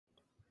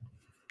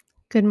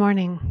Good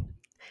morning.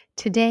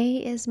 Today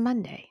is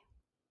Monday,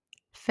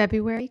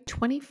 February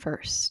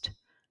 21st,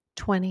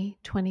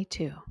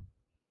 2022.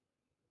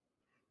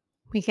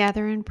 We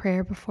gather in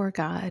prayer before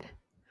God,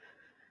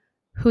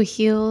 who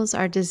heals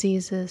our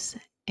diseases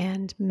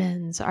and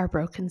mends our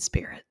broken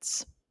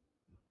spirits.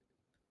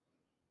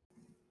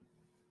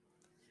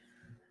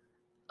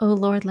 O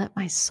Lord, let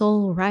my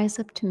soul rise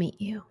up to meet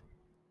you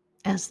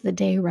as the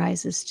day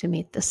rises to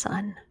meet the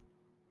sun.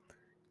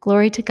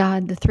 Glory to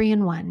God, the three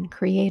in one,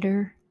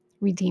 Creator,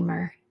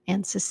 Redeemer,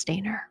 and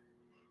Sustainer,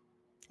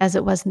 as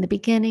it was in the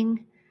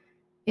beginning,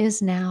 is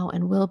now,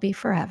 and will be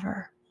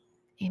forever.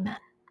 Amen.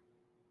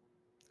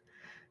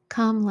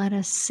 Come, let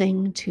us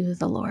sing to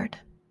the Lord.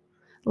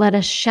 Let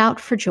us shout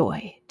for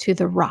joy to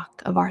the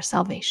rock of our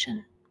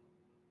salvation.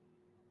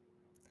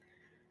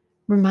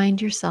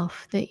 Remind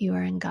yourself that you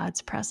are in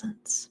God's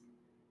presence.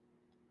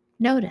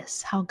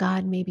 Notice how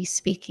God may be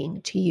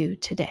speaking to you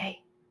today.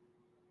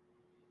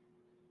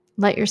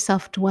 Let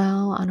yourself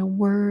dwell on a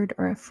word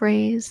or a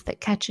phrase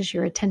that catches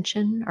your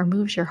attention or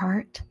moves your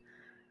heart,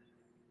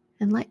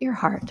 and let your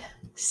heart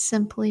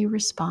simply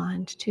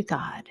respond to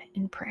God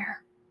in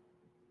prayer.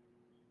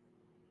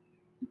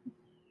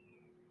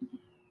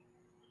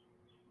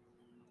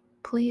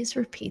 Please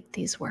repeat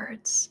these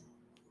words.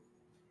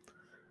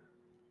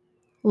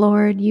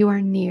 Lord, you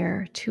are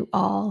near to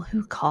all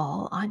who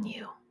call on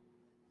you.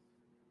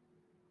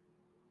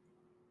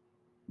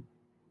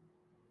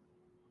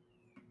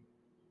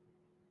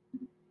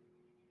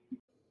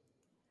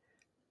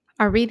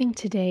 Our reading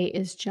today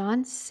is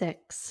John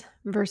 6,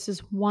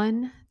 verses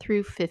 1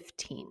 through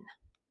 15.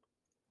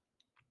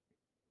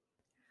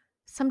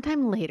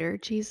 Sometime later,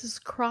 Jesus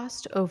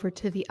crossed over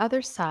to the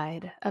other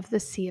side of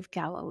the Sea of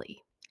Galilee,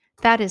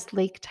 that is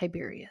Lake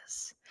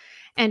Tiberias,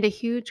 and a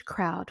huge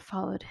crowd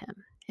followed him,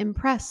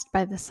 impressed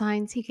by the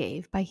signs he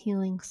gave by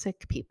healing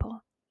sick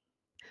people.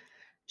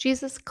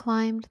 Jesus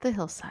climbed the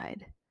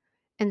hillside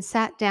and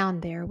sat down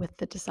there with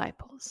the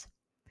disciples.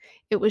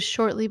 It was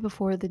shortly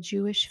before the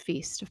Jewish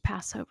feast of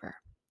Passover.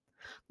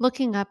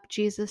 Looking up,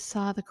 Jesus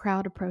saw the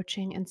crowd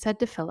approaching and said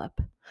to Philip,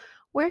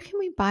 "Where can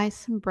we buy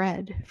some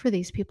bread for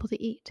these people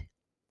to eat?"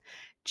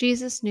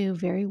 Jesus knew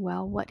very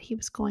well what he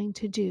was going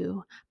to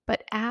do,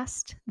 but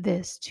asked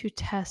this to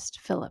test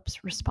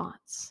Philip's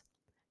response.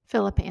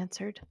 Philip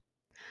answered,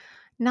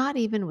 "Not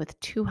even with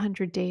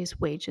 200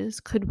 days' wages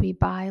could we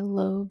buy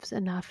loaves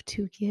enough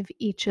to give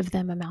each of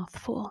them a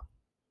mouthful."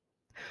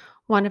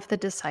 One of the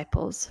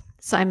disciples,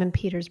 Simon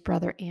Peter's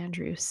brother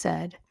Andrew,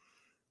 said,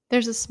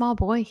 "There's a small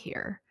boy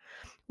here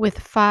with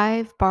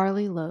 5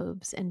 barley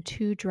loaves and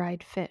 2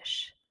 dried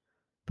fish.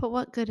 But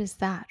what good is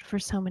that for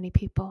so many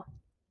people?"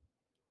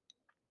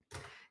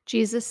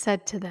 Jesus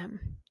said to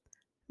them,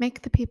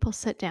 "Make the people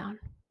sit down."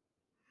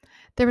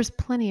 There was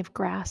plenty of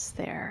grass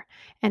there,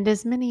 and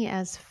as many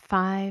as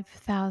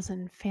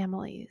 5,000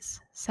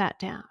 families sat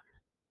down.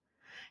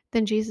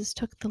 Then Jesus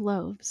took the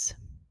loaves,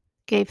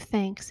 gave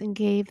thanks, and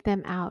gave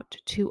them out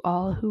to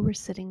all who were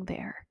sitting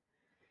there.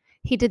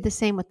 He did the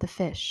same with the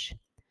fish,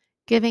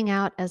 giving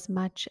out as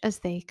much as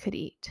they could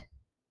eat.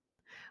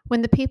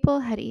 When the people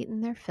had eaten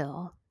their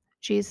fill,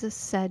 Jesus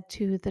said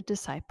to the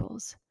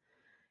disciples,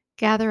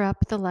 "Gather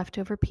up the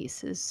leftover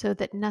pieces so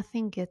that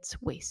nothing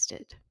gets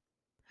wasted."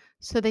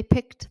 So they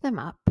picked them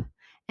up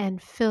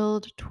and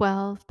filled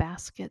 12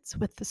 baskets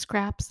with the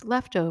scraps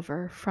left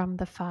over from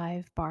the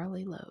 5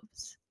 barley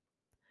loaves.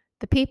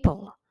 The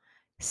people,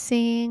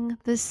 seeing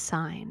this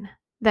sign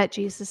that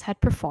Jesus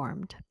had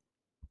performed,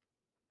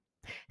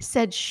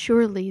 said,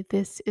 "Surely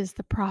this is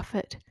the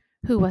prophet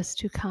who was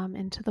to come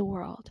into the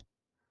world."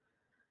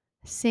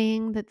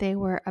 Seeing that they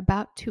were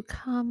about to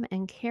come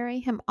and carry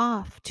him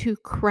off to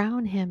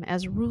crown him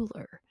as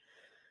ruler,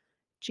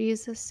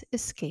 Jesus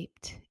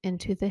escaped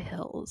into the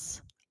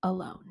hills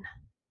alone.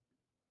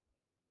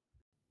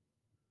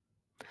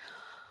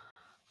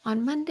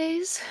 On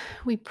Mondays,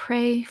 we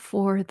pray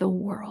for the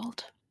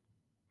world.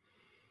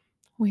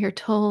 We are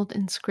told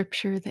in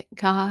Scripture that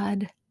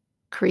God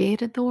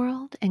created the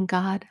world and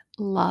God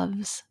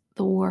loves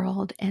the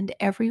world and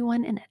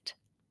everyone in it.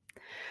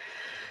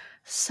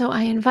 So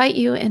I invite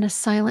you in a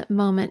silent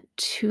moment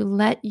to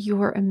let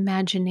your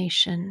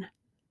imagination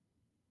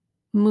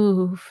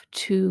move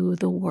to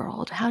the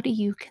world. How do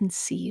you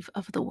conceive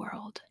of the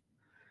world?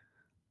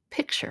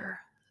 Picture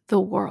the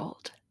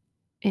world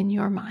in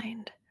your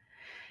mind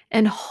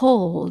and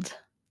hold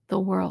the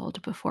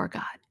world before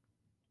God.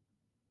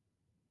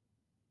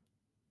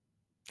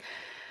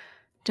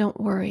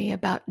 Don't worry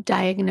about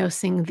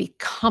diagnosing the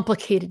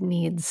complicated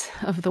needs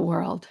of the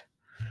world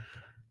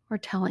or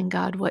telling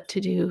God what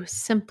to do.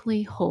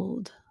 Simply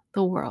hold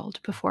the world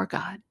before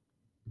God.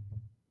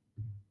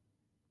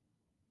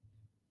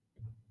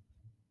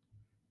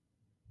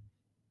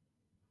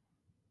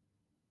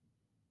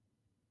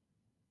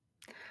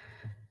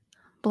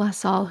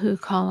 Bless all who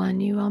call on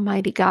you,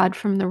 Almighty God,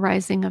 from the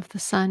rising of the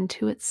sun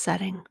to its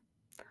setting.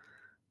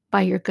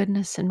 By your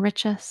goodness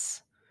enrich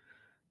us,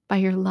 by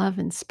your love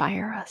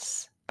inspire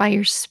us, by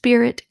your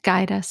Spirit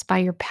guide us, by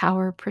your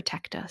power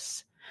protect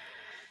us.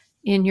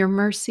 In your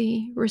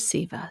mercy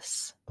receive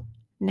us.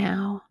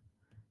 now,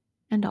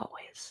 and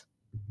always.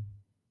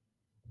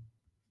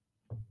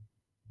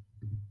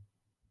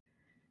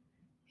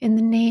 In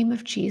the name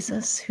of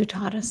Jesus, who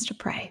taught us to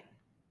pray,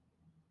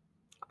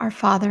 our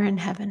Father in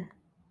heaven,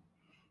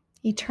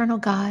 eternal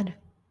God,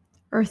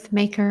 earth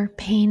maker,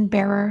 pain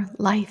bearer,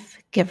 life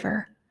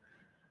giver,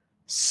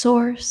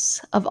 source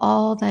of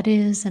all that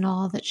is and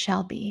all that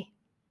shall be,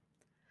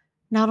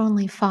 not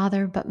only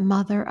Father, but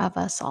Mother of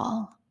us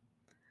all,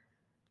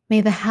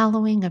 may the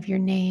hallowing of your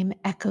name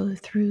echo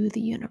through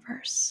the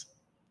universe.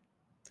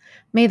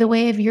 May the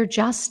way of your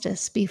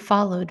justice be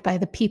followed by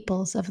the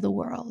peoples of the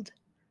world.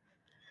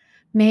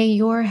 May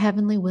your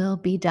heavenly will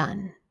be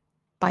done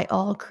by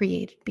all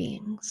created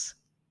beings.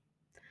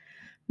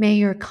 May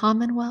your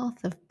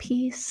commonwealth of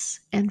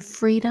peace and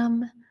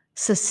freedom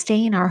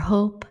sustain our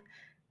hope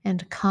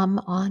and come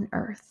on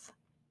earth.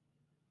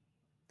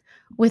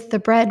 With the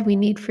bread we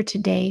need for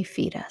today,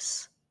 feed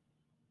us.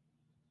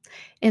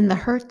 In the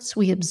hurts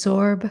we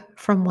absorb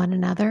from one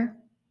another,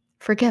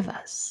 forgive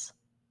us.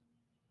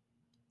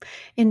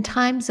 In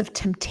times of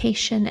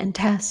temptation and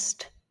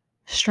test,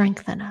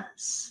 strengthen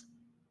us.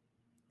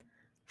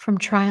 From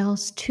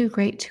trials too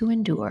great to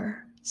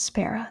endure,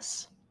 spare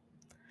us.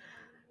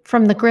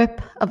 From the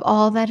grip of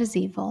all that is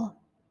evil,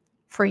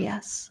 free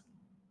us.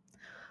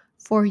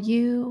 For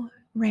you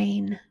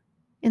reign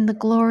in the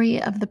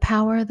glory of the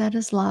power that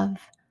is love,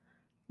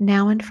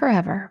 now and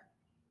forever.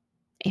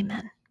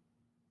 Amen.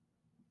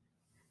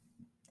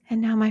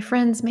 And now, my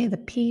friends, may the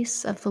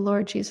peace of the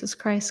Lord Jesus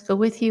Christ go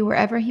with you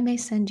wherever he may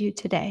send you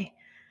today.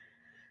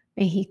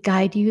 May he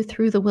guide you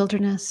through the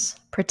wilderness,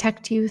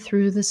 protect you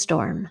through the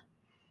storm.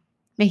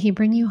 May he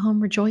bring you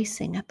home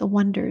rejoicing at the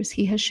wonders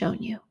he has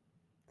shown you.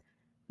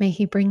 May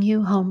he bring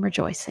you home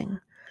rejoicing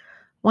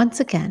once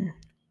again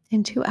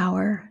into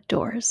our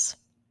doors.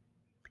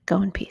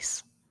 Go in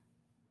peace.